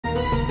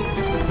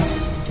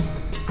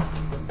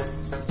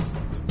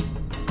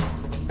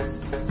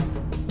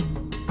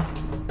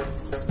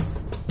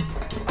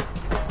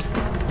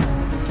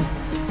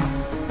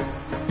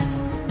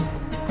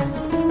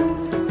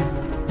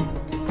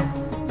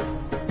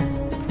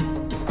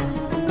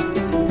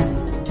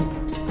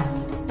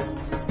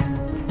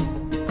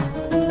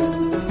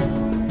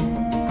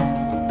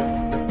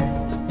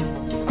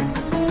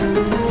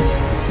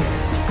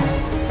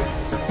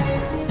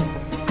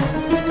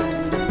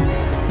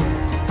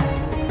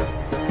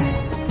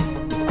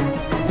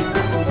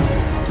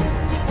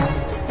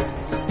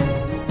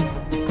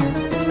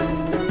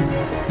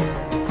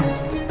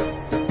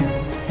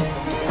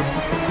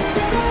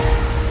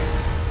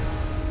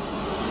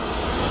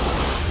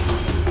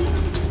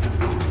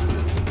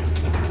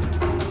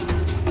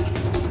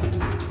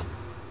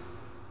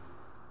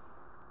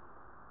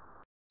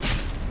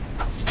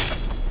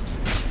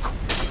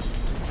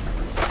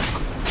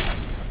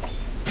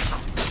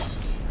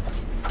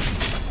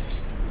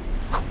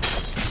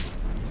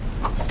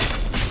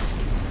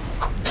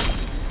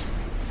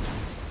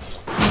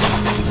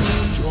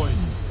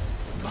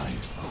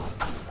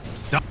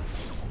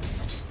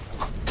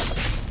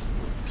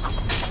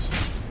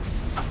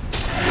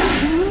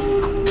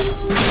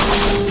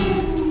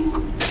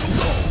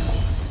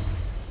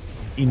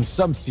In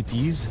some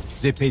cities,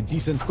 they pay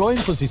decent coin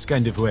for this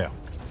kind of work.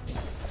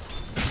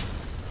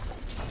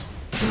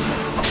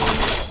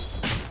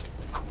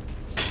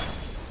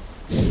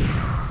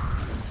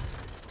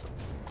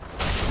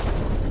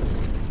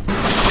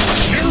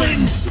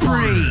 Killing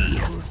spree!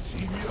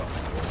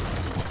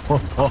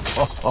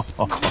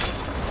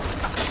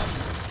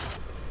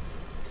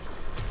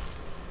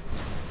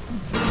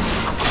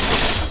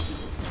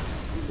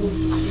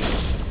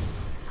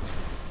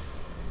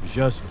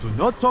 Just do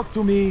not talk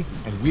to me,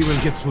 and we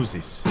will get through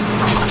this.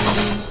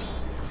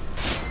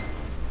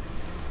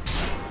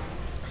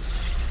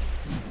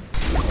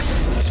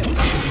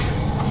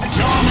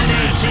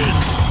 Dominating!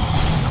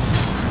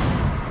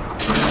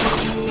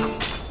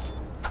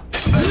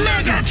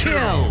 Mega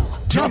kill!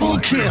 Double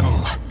kill!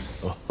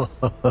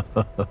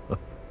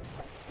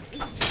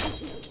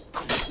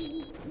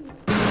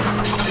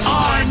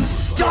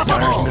 Unstoppable!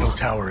 Dire's middle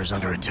tower is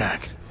under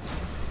attack.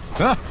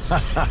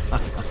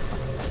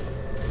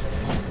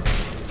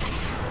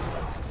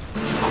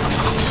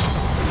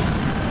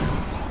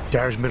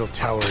 Dire's middle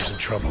tower is in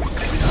trouble.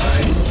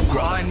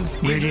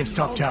 Radiant's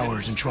top tower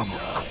is in trouble.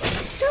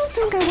 Don't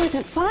think I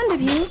wasn't fond of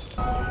you.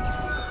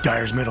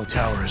 Dire's middle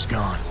tower is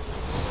gone.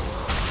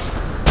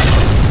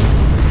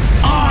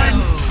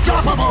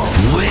 Unstoppable!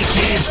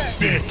 Wicked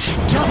sick!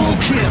 Double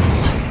kill!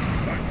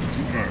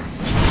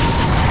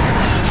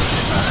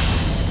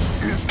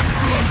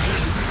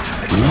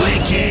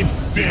 Wicked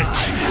sick!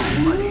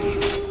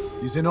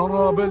 It is an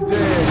honorable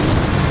day.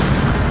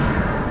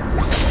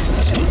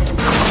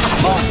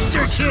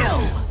 Monster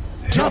kill!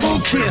 Double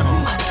kill!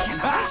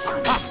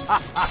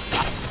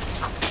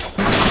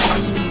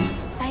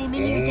 I am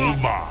in your debt.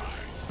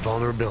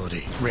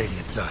 Vulnerability,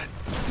 Radiant side.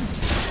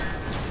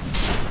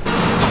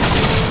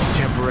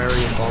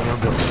 Temporary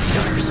invulnerability,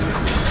 Dire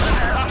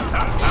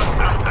side.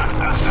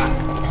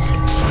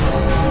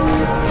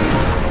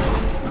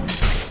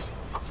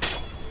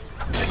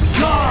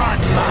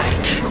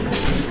 Godlike!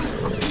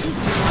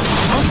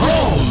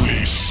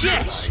 Holy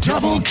shit!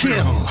 Double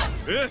kill!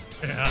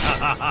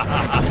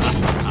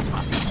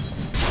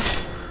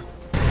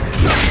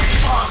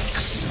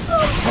 Fox!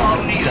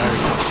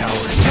 Dire's top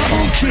tower is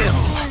Double kill!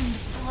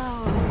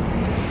 Blows.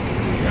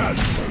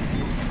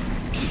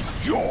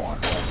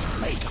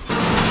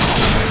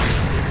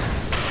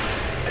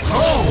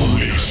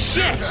 Holy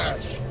shit!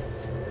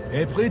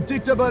 A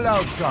predictable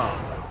outcome.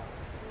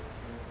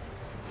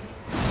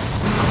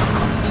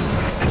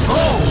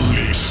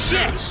 Holy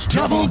shit!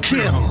 Double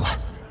kill!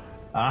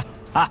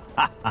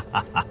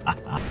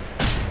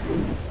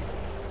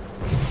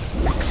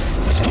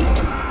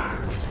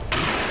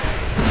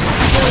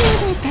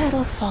 Another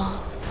petal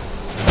falls.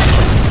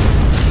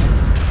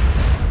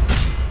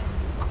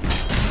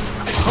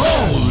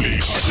 Holy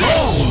shit!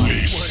 Holy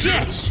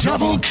shit!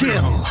 Double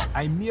kill!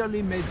 I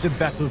merely made the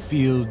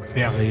battlefield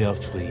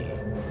barrier-free.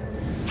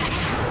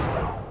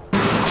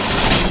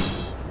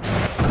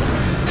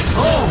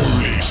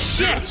 Holy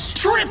shit!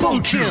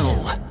 Triple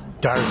kill!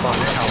 Dire's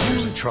bottom tower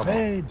is in trouble.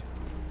 Red,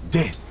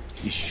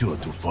 death is sure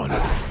to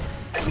follow.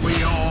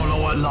 We all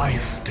owe a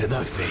life to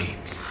the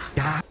fates.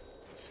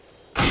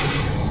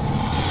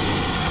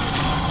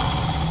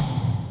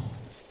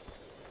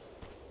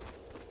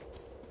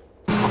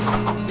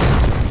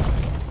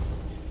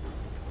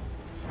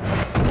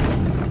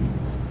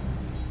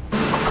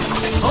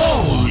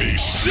 Holy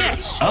shit!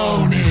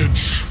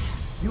 Ownage!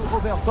 You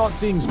overthought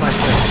things, my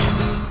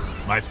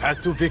friend. My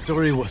path to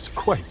victory was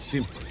quite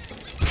simple.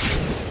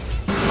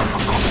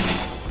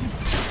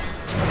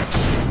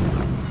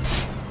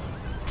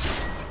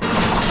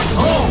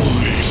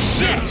 Holy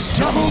shit!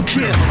 Double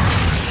kill!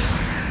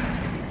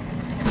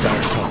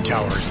 Dire's top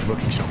tower is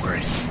looking so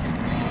great.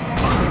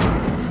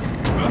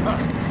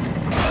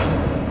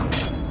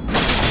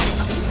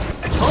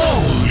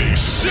 Holy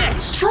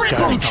shit! Triple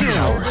Dire's top kill!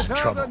 tower is in Until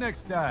the trouble.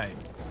 next time.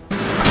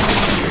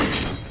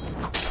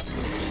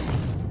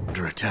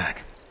 Under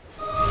attack.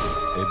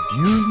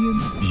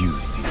 Ebullient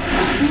beauty.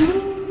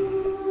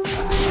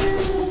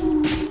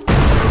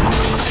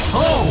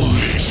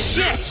 Holy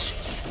shit!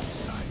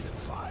 Inside the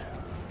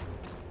fire.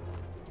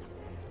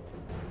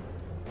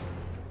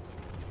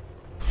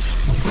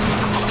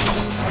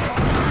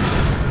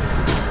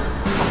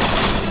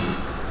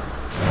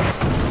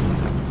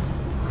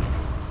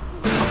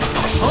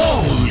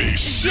 Holy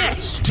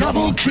shit!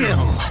 Double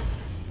kill!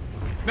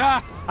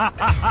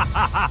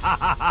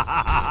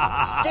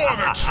 For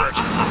the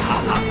treasure!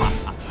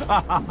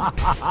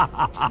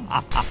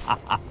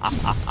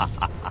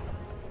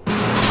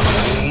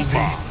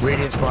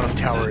 Radiant's bottom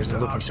tower isn't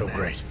looking so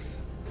great.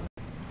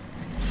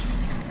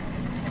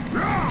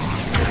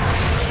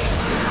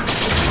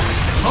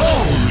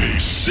 Holy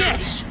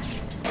shit!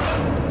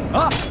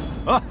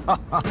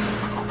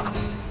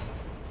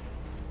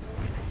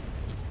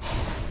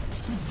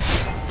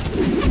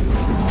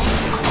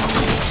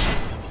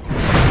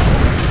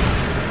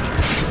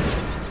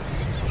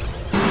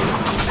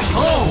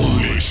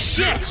 Holy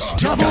shit!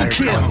 Double Dire's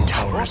kill! bottom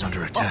tower is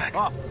under attack.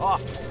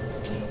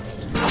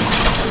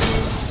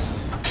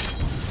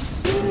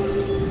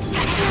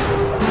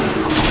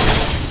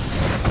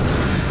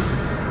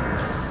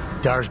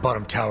 Dire's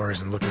bottom tower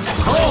isn't looking so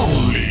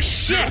Holy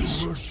shit!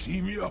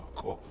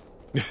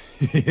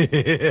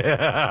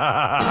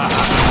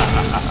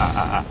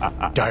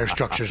 Dire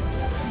structures.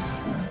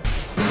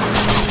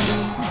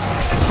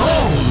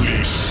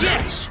 Holy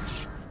shit!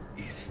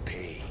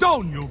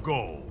 Down you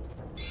go!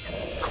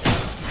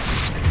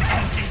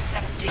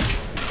 Antiseptic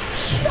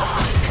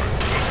shock.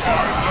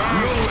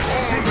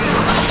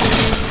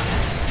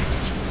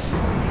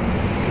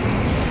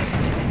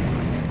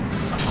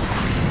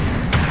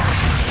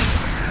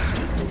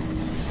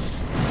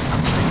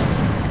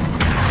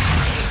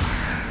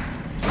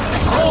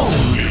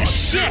 Holy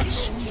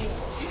shit!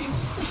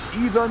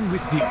 Even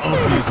with the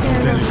obvious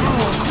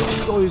embellishment, your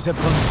stories have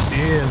gone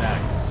stale,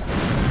 Axe.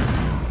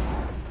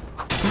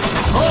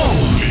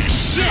 Holy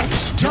shit!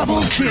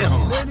 Double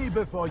kill! Many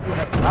before you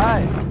have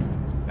tried.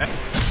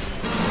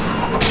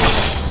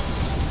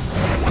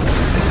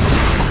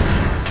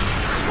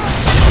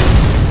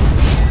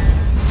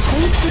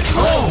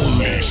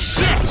 Holy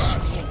shit!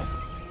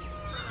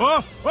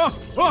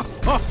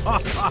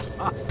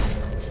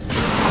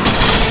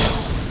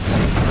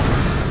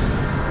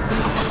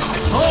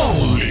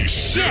 Holy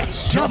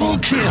shit! Double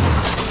kill!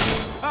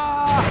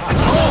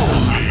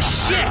 Holy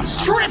shit!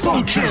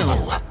 Triple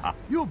kill!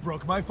 You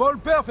broke my fall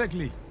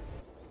perfectly.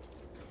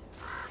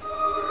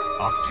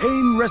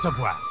 Arcane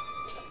Reservoir.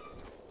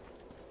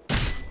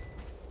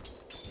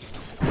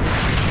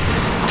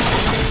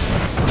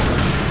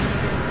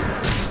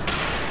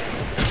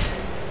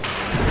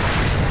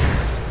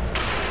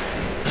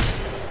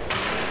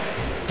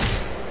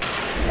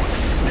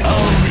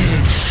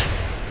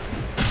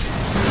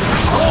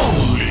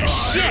 Holy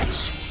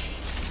shit!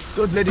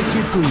 Don't let it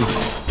get to you.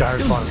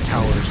 Dire's bottom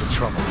tower is in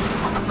trouble.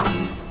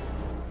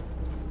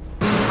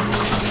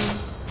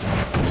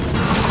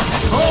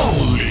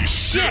 Holy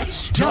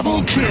shit!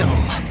 Double kill!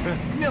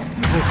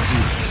 Merci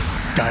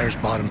beaucoup. Dire's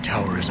bottom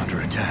tower is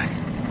under attack.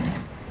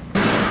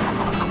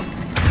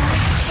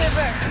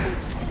 Quiver is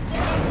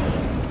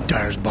empty.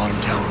 Dire's bottom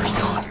tower is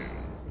gone.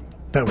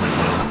 That went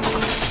well.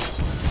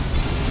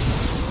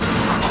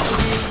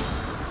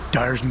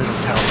 Dire's middle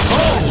tower is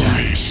under attack.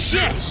 Holy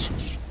shit!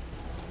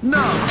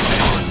 Now,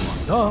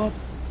 up.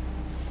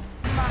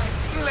 My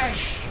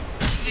flesh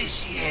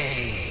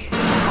vitiates.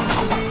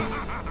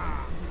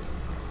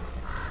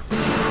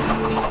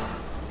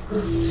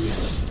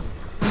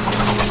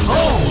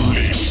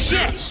 Holy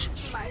shit!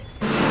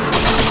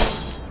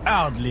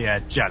 Hardly a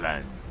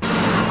challenge.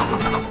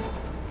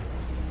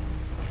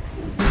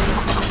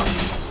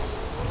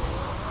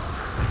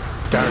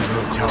 Dire's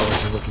middle tower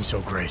isn't looking so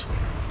great.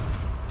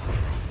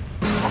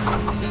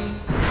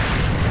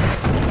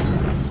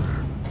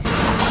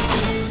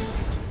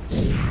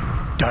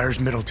 Dire's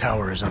middle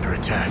tower is under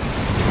attack.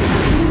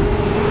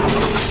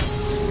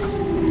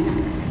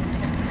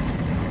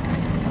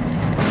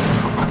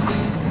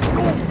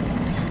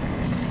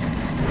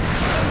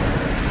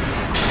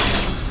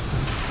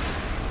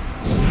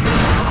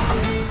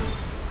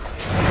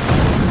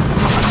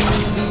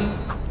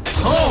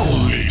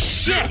 Holy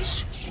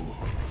shit!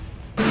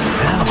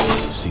 Now,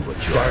 see what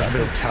you Dire's are.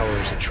 middle tower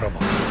is in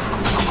trouble.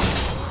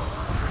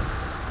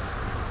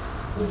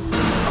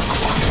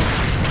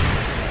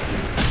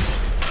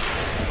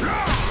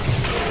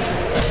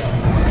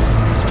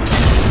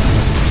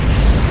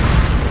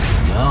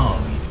 Now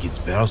it gets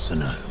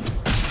personal.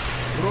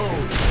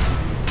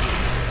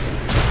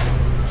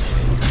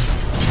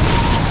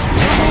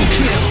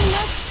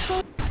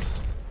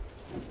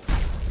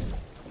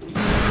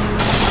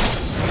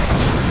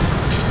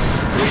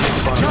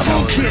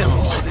 Double kill!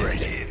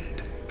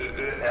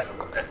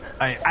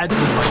 I had to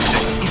watch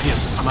that idiot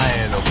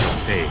smile on your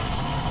face.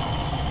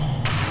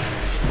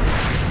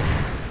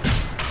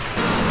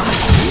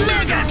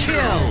 Mega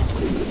kill!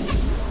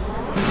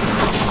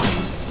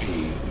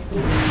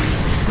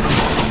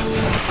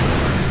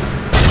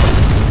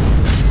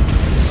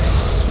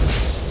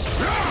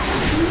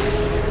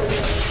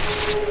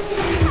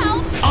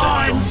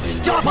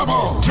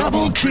 Unstoppable!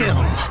 Double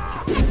kill!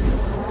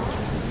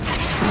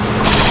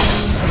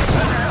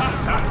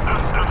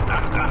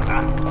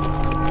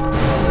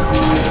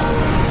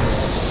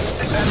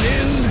 An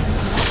end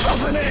of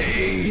an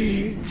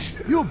age.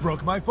 You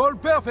broke my fall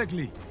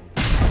perfectly.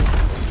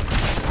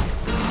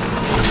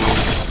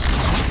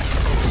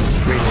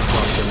 Radiant's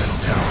lost their middle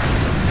tower.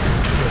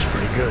 Feels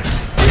pretty good.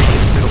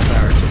 Radiant's middle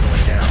barracks are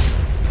going down.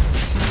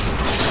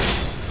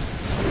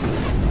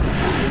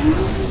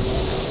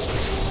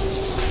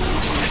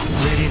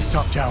 Radiant's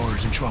top tower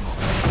is in trouble.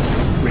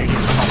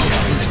 Radiant's top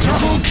tower is in trouble.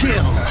 Double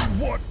kill!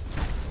 What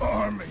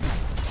army?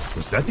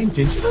 Was that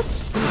intentional?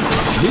 Looks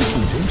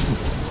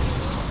intentional.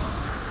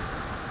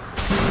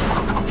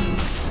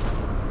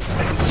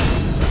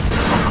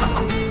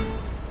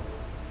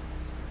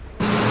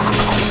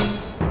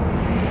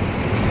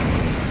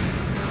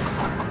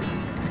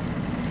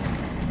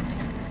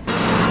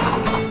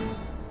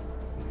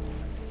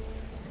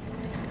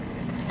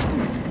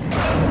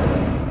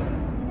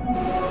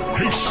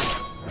 Haste!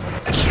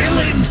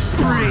 Killing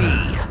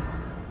spree!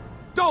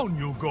 Down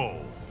you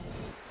go.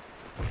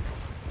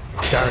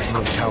 Dire's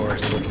middle tower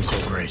isn't looking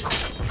so great.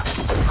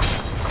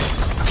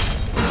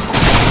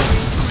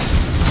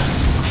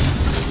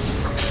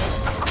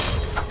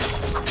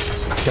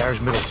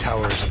 Dire's middle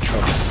tower is in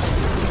trouble.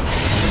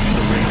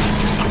 The Ranger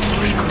just killed the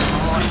shot.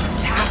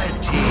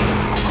 Mortality.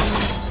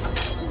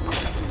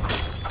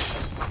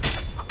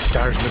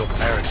 Dire's middle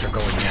barracks are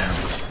going down.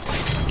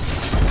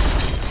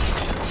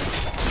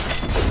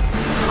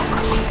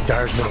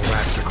 Dire's middle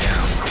racks are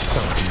down. It's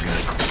not looking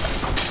good.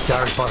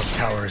 Dire's bottom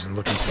tower isn't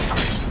looking so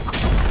great.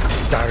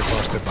 Dire's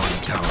lost their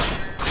bottom tower.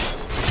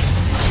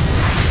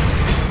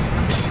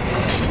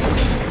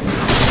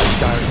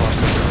 Dire's lost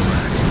their middle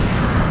racks.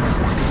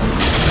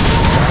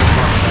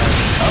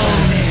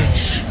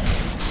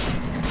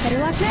 Better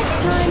luck next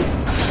time.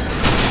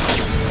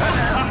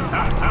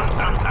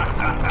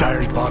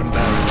 Dire's bottom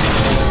barracks.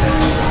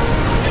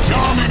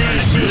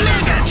 Dominating!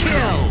 Mega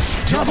kill!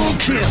 Double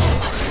kill!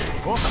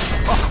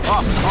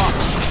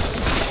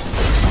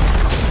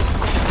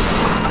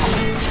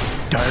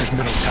 Dire's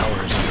middle tower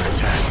is under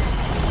attack.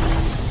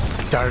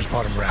 Dire's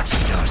bottom racks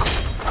are dust.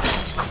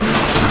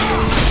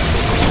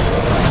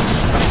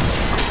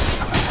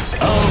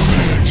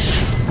 Ownage!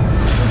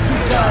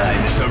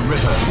 Time is a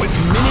river with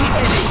many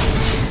eddies.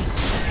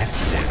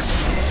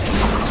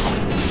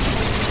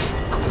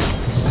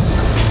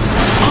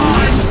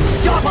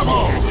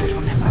 Unstoppable!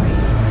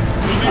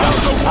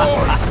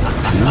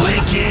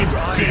 Wicked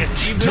sick!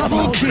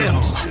 Double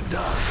kill!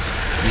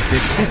 It's a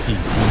pity we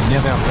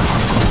never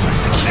become complex.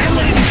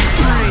 Killing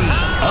spree!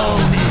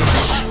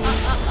 Ownage!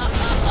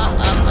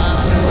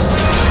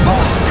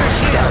 Monster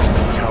kill!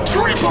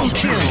 Triple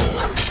kill!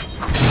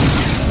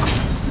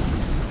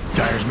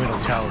 Dire's middle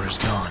tower is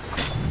gone.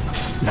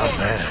 Not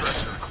bad.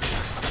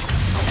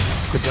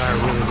 The Dire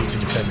really need to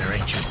defend their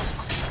ancient.